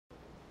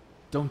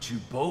Don't you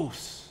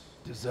both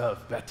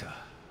deserve better?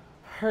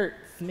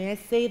 Hertz, may I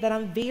say that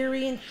I'm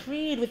very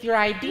intrigued with your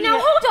idea. Now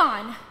hold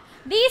on!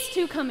 These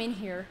two come in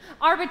here,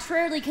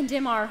 arbitrarily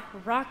condemn our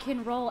rock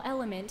and roll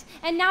element,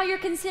 and now you're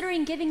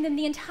considering giving them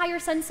the entire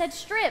Sunset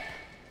Strip.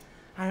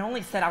 I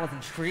only said I was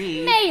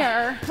intrigued.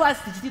 Mayor!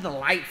 Plus, did you see the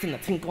lights and the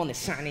twinkle and the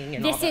shining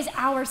and all This that? is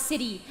our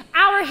city,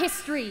 our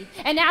history,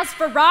 and as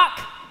for rock...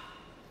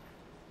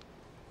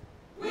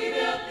 We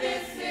built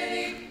this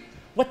city.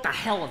 What the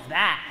hell is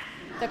that?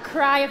 The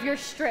cry of your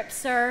strip,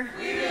 sir.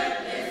 We built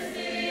this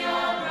city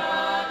on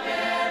rock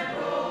and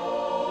roll.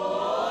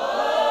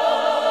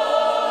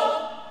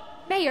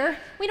 Mayor,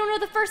 we don't know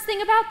the first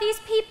thing about these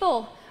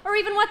people, or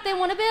even what they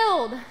want to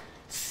build.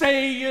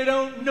 Say you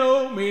don't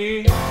know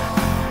me,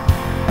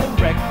 or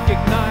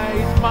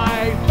recognize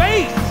my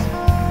face.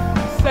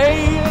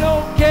 Say you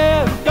don't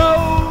care who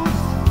goes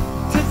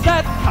to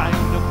that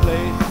kind of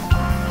place.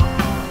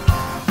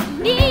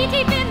 Knee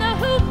deep in the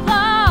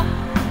hoopla,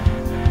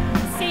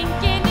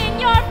 sinking in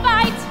your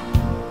fight.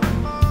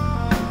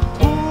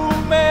 Too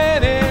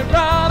many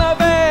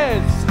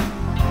runaways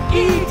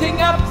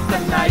eating up the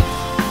night.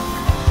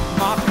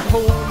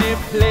 Marconi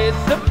plays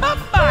the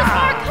mama.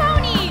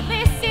 Marconi,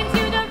 listen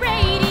to the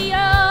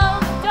radio.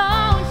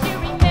 Don't you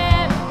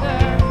remember?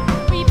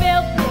 We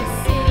built this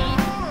city.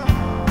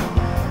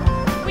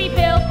 We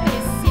built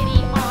this city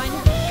on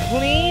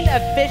Clean,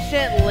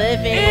 efficient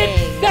living.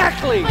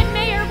 Exactly! But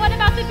Mayor, what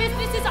about the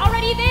businesses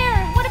already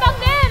there? What about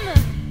them?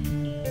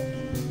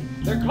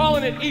 They're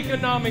calling it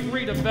economic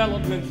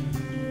redevelopment.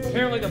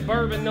 Apparently the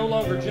bourbon no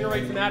longer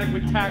generates an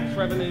adequate tax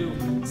revenue.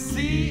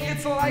 See,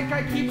 it's like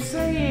I keep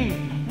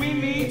saying. We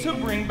need to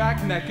bring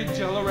back naked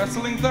Jello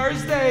Wrestling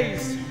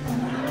Thursdays.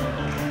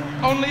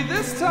 Only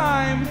this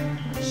time,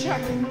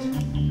 check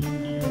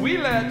it. We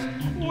let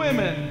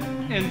women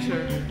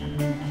enter.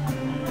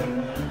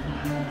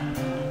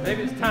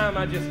 Maybe it's time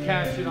I just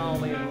cash it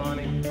all in,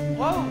 Lonnie.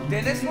 Whoa,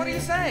 Dennis, what are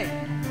you saying?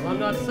 Well, I'm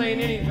not saying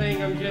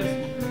anything,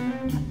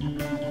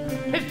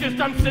 It's just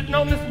I'm sitting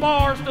on this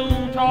bar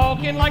stool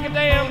talking like a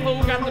damn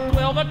fool. Got the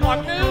 12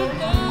 o'clock news.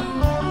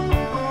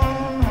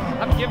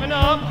 I've given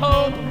up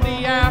hope of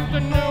the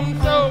afternoon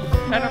soap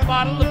and a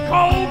bottle of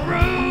cold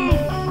brew.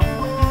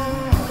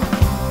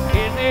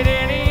 Is it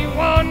any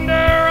wonder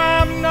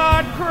I'm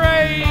not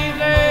crazy?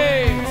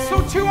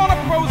 So chew on a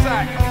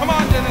Prozac. Come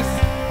on, Dennis.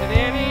 Is it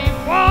any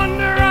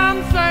wonder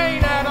I'm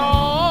sane at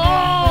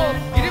all?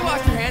 You do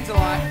wash your hands a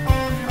lot.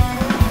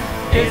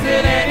 Is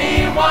it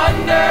any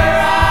wonder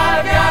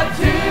I've got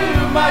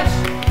too much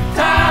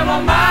time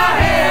on my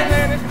hands?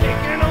 And it's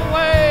ticking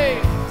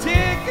away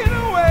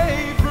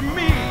from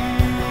me.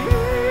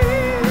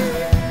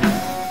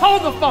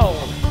 Hold the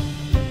phone.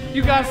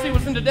 You guys see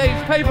what's in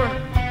today's paper?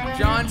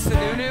 John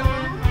Sununu?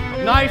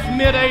 Nice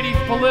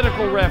mid-'80s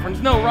political reference.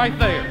 No, right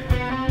there.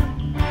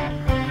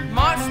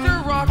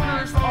 Monster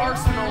Rockers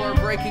Arsenal are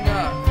breaking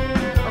up.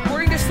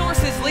 According to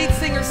sources, lead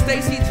singer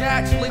Stacey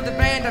Jaxx will leave the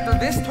band after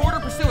this tour to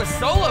pursue a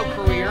solo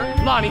career.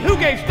 Lonnie, who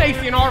gave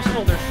Stacey and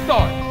Arsenal their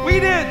start? We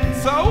did,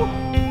 so?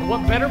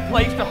 What better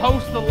place to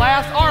host the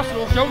last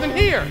Arsenal show than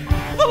here?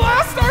 The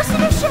last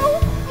Arsenal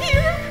show?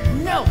 Here?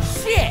 No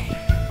shit.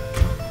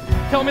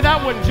 Tell me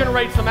that wouldn't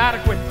generate some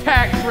adequate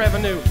tax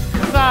revenue.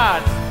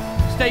 Besides,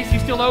 Stacey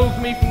still owes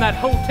me from that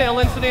hotel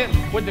incident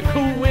with the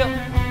Cool Whip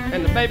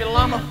and the baby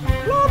llama.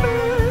 Love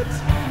it.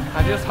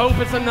 I just hope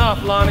it's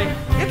enough, Lonnie.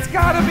 It's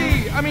gotta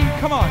be. I mean,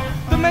 come on.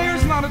 The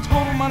mayor's not a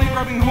total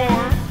money-grubbing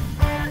whore.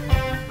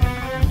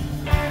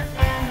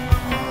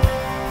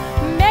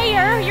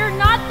 Mayor, you're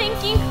not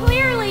thinking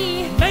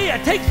clearly. Mayor,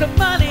 take some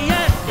money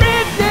and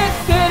rid this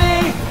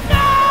city.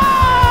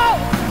 No!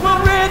 We'll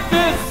rid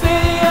this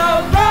city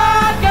of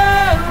rock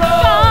and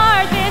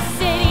roll. For this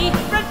city.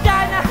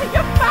 Regina,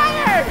 you're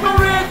fired. We'll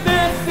rid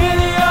this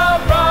city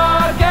of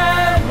rock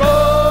and roll.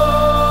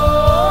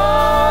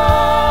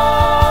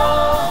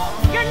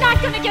 You're not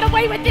gonna get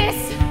away with this.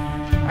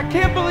 I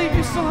can't believe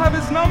you still have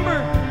his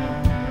number.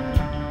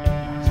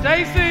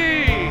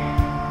 Stacey!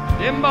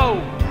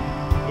 Dimbo!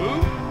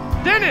 Who?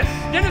 Dennis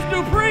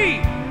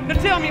Dupree! Now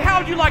tell me, how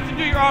would you like to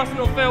do your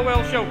Arsenal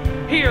farewell show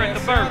here at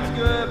the Bourbon? Sounds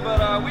good,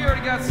 but we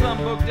already got some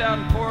booked out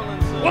in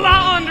Portland, so... Well,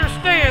 I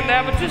understand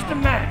that, but just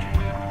imagine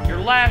your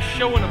last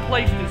show in a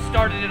place that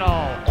started it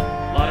all.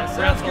 A lot of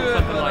press sounds on good,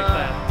 something but, like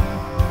that.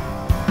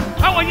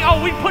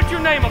 Oh, we put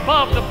your name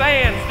above the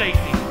band,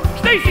 Stacey.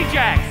 Stacey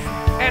Jaxx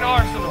and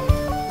Arsenal.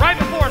 Right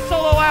before a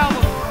solo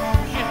album.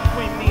 Shit,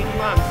 between me and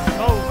you, I'm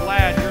so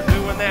glad you're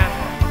doing that.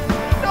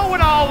 You know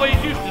what I always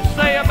used to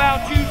say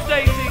about you,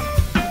 Stacey?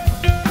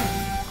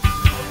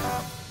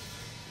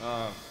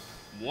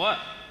 What?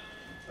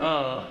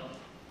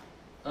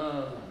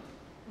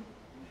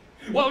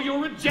 Well,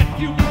 you're a jet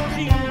fuel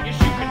genius.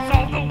 You can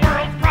solve the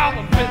world's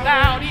problems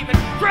without even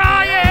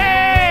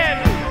trying.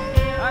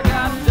 I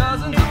got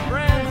dozens of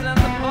friends and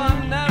the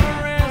fun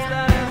never ends.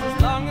 That is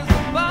as long as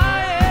I'm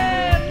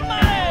buying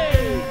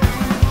money.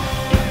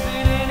 Is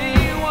it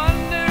any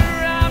wonder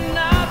I'm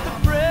not the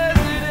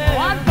president?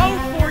 Oh, I'd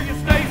vote for you,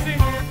 Stacey.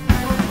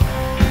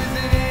 Is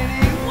it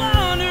any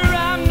wonder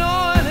I'm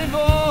not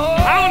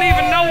anymore? I don't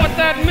even know what what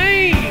that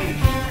means.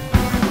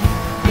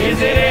 Is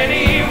it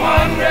any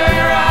wonder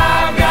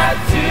I've got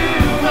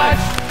too much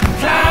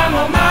time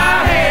on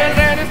my hands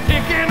And it's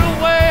ticking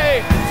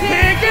away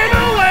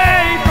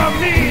from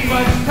me. Too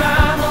much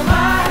time on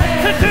my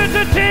hands.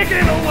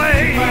 Ticking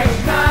away. Too much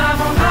time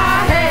on my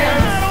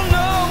hands. I don't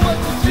know what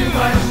to do. Too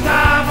much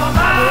time on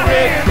my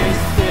hands. This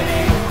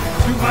city.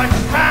 Too much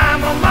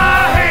time on my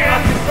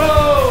hands.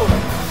 Oh,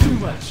 too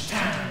much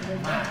time on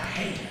my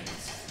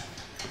hands.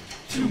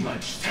 Too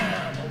much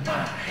time on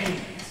my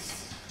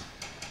hands.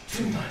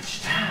 Too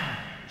much time.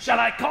 Shall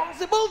I call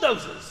the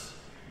bulldozers?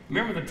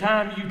 Remember the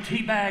time you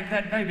teabagged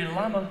that baby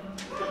llama?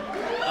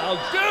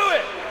 I'll do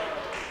it.